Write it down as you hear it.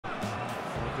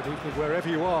Good evening wherever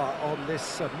you are on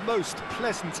this most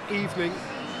pleasant evening.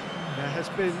 There has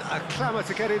been a clamour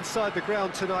to get inside the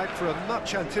ground tonight for a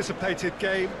much anticipated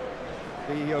game.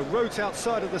 The roads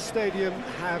outside of the stadium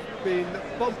have been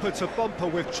bumper to bumper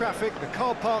with traffic. The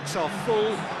car parks are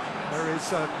full. There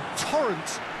is a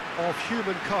torrent of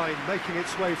humankind making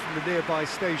its way from the nearby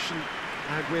station,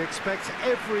 and we expect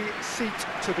every seat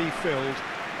to be filled.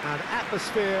 An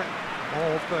atmosphere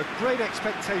of great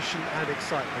expectation and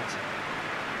excitement.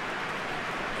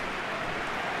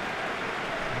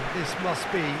 This must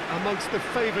be amongst the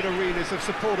favoured arenas of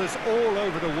supporters all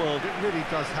over the world. It really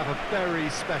does have a very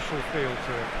special feel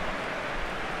to it.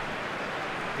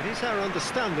 It is our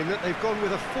understanding that they've gone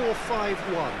with a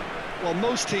 4-5-1. Well,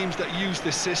 most teams that use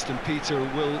this system, Peter,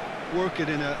 will work it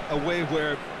in a way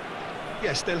where,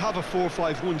 yes, they'll have a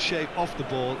 4-5-1 shape off the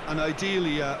ball, and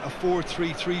ideally a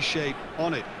 4-3-3 shape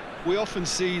on it. We often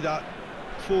see that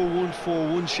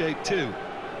 4-1-4-1 shape too,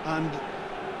 and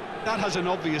that has an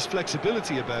obvious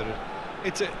flexibility about it.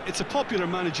 It's a popular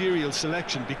managerial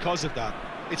selection because of that.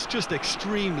 It's just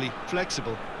extremely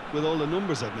flexible with all the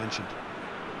numbers I've mentioned.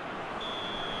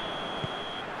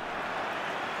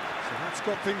 So that's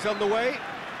got things underway.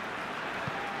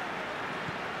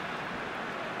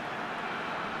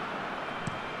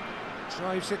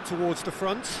 Drives it towards the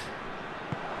front.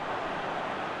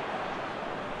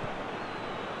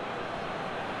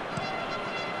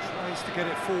 Tries to get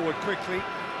it forward quickly.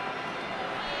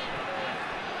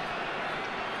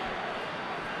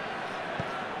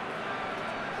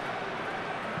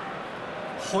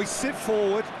 Hoists it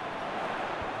forward.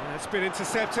 That's been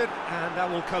intercepted, and that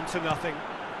will come to nothing.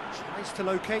 Tries to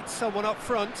locate someone up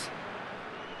front.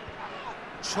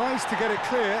 Tries to get it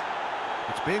clear.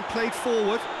 It's being played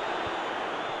forward.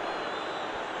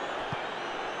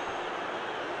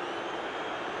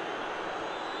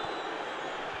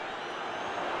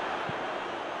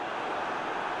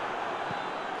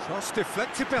 Cross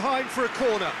deflected behind for a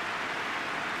corner.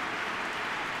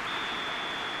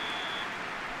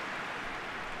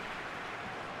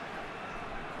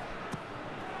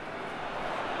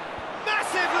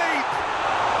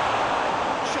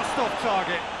 Off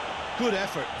target. Good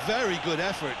effort, very good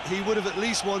effort. He would have at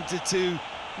least wanted to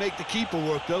make the keeper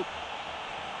work, though.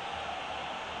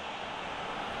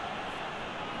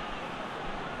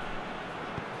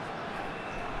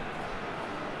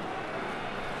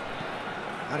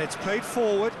 And it's played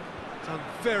forward. Done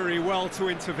very well to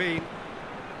intervene.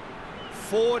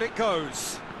 Forward it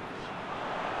goes.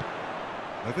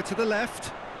 Over to the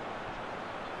left.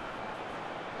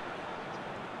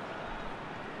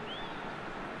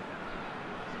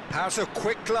 Has a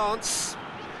quick glance.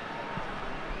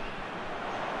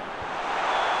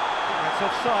 That's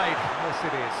offside. Yes,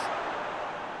 it is.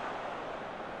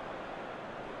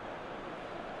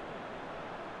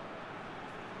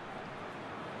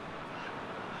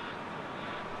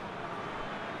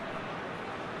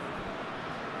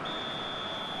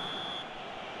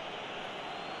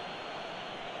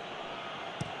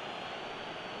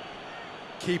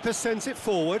 Keeper sends it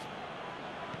forward.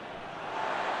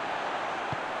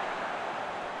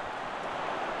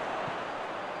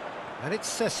 And it's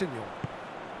Sessegnon.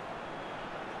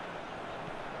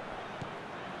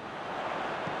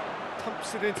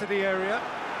 Pumps it into the area.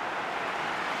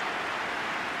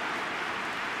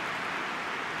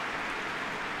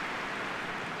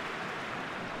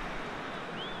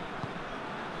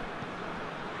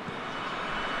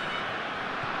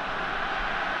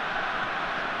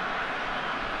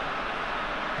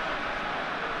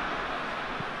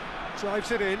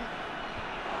 Drives it in.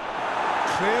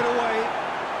 Cleared away.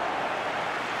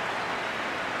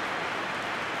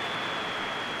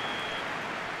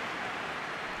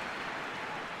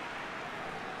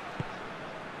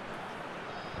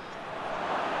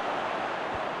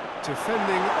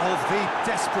 Defending of the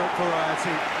desperate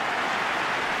variety.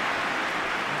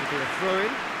 That'll be a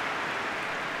throw-in.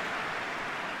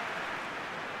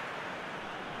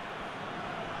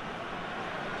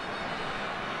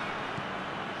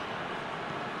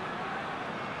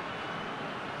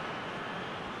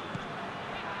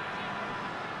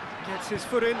 Gets his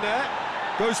foot in there.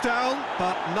 Goes down,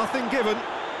 but nothing given.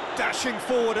 Dashing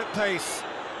forward at pace.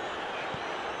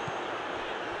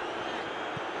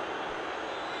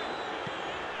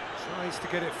 Tries to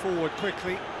get it forward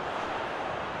quickly.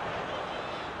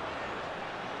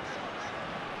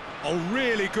 Oh,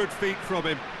 really good feet from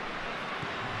him.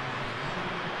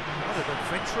 What an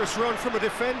adventurous run from a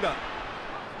defender.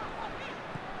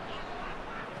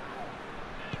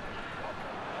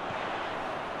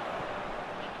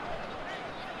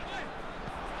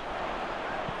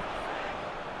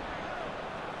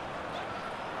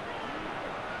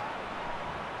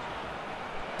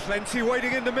 Plenty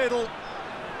waiting in the middle.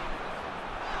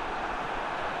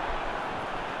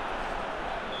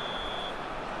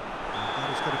 That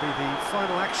is going to be the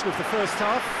final action of the first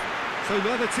half. So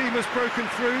neither team has broken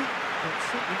through, but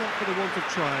certainly not for the want of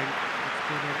trying. It's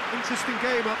been an interesting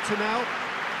game up to now,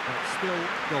 but still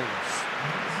goalless.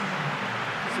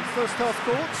 Some first half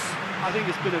thoughts? I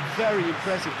think it's been a very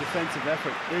impressive defensive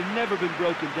effort. They've never been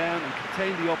broken down and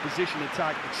contained the opposition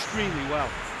attack extremely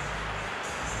well.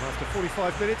 After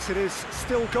 45 minutes, it is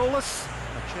still goalless.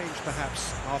 A change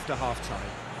perhaps after half-time.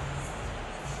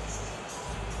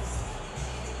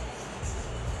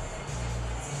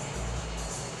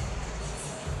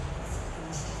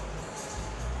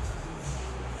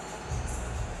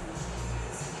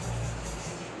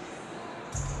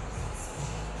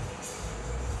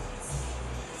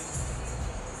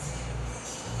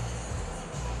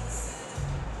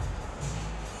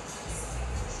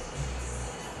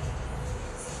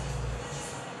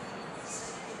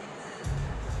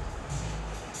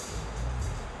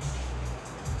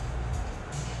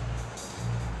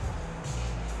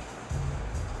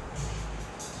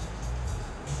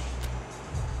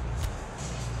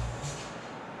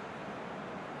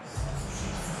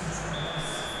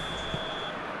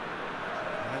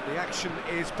 The action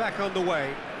is back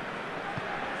underway.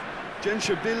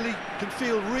 Genclerbirligi can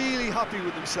feel really happy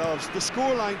with themselves. The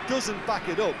scoreline doesn't back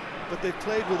it up, but they've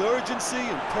played with urgency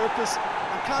and purpose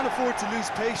and can't afford to lose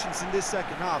patience in this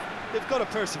second half. They've got to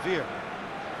persevere.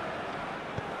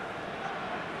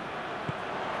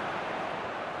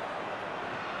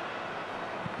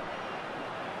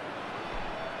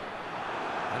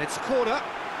 And it's a corner.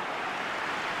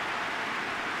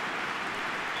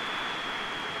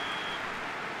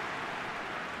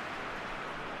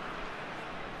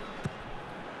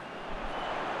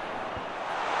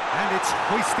 And it's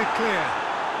hoisted clear.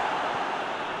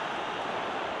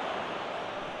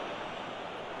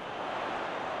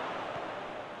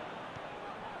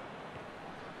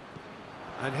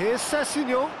 And here's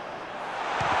Sassignon.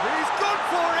 He's gone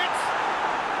for it!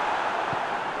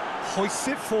 Hoists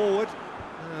it forward.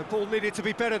 Ball needed to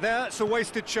be better there, it's a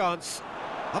wasted chance.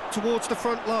 Up towards the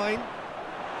front line.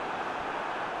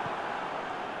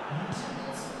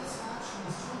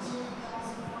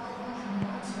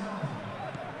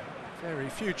 Very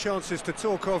few chances to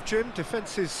talk of, Jim.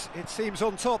 Defence is, it seems,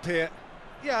 on top here.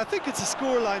 Yeah, I think it's a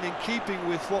scoreline in keeping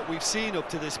with what we've seen up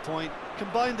to this point.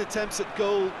 Combined attempts at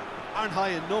goal aren't high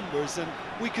in numbers, and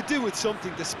we could do with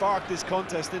something to spark this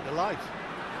contest into life.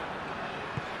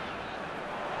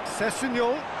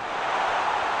 Sassignon.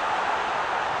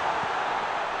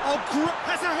 Oh,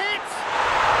 has a hit!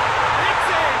 It's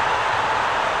in!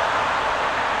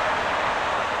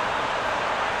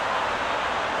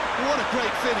 What a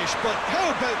great finish, but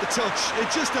how about the touch? It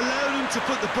just allowed him to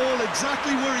put the ball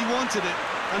exactly where he wanted it,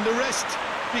 and the rest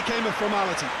became a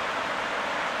formality.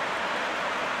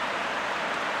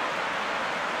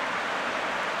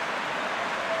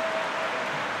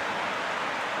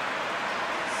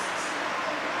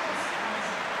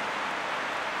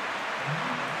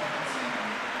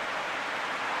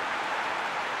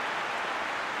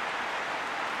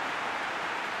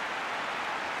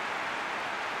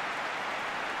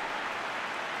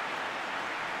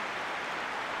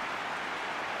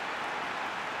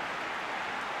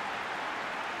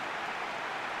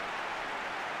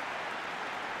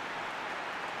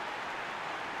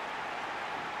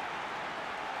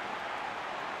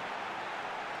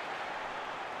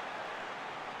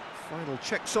 Final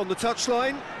checks on the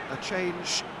touchline. A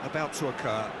change about to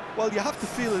occur. Well, you have to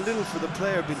feel a little for the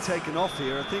player being taken off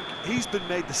here. I think he's been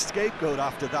made the scapegoat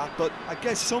after that, but I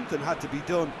guess something had to be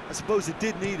done. I suppose it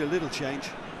did need a little change.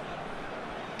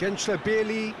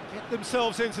 Genclerbirligi get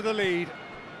themselves into the lead.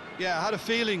 Yeah, I had a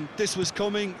feeling this was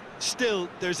coming. Still,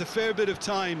 there's a fair bit of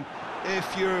time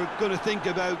if you're going to think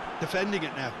about defending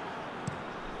it now.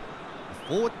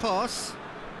 Forward pass.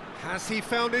 Has he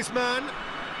found his man?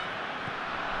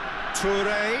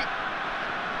 Touré.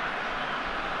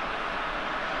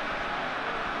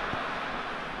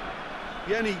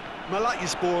 Yeni,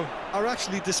 Malatyaspor are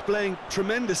actually displaying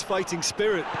tremendous fighting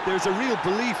spirit. There's a real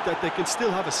belief that they can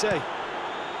still have a say.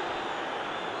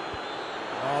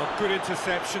 Oh, good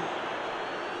interception.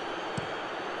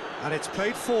 And it's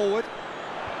played forward.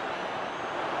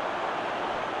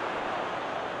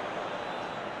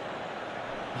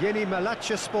 Yeni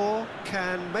Malatyaspor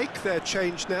can make their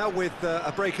change now with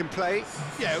a break in play.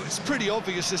 Yeah, it's pretty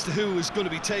obvious as to who was going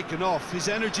to be taken off. His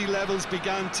energy levels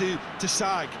began to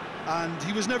sag, and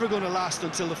he was never going to last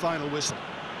until the final whistle.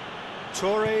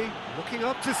 Touré looking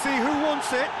up to see who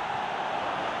wants it.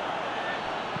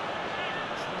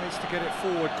 Tries to get it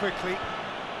forward quickly.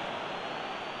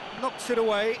 knocks it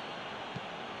away.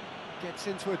 Gets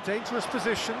into a dangerous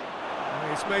position.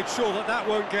 He's made sure that that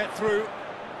won't get through.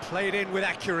 Played in with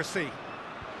accuracy.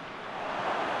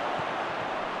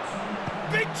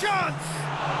 Big chance!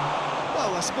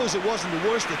 Well, I suppose it wasn't the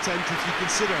worst attempt if you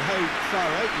consider how far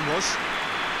out he was.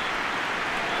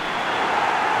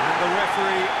 And the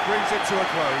referee brings it to a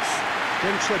close.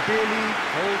 Genclerbirligi,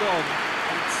 hold on.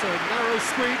 It's a narrow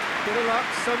squeak, bit of luck,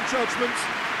 some judgment.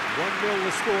 1-0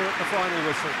 the score at the final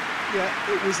whistle. Yeah,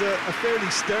 it was a fairly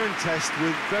stern test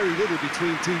with very little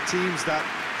between two teams that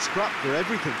scrapped for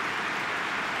everything.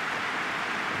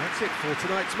 That's it for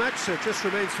tonight's match, so it just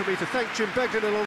remains for me to thank Jim Begden along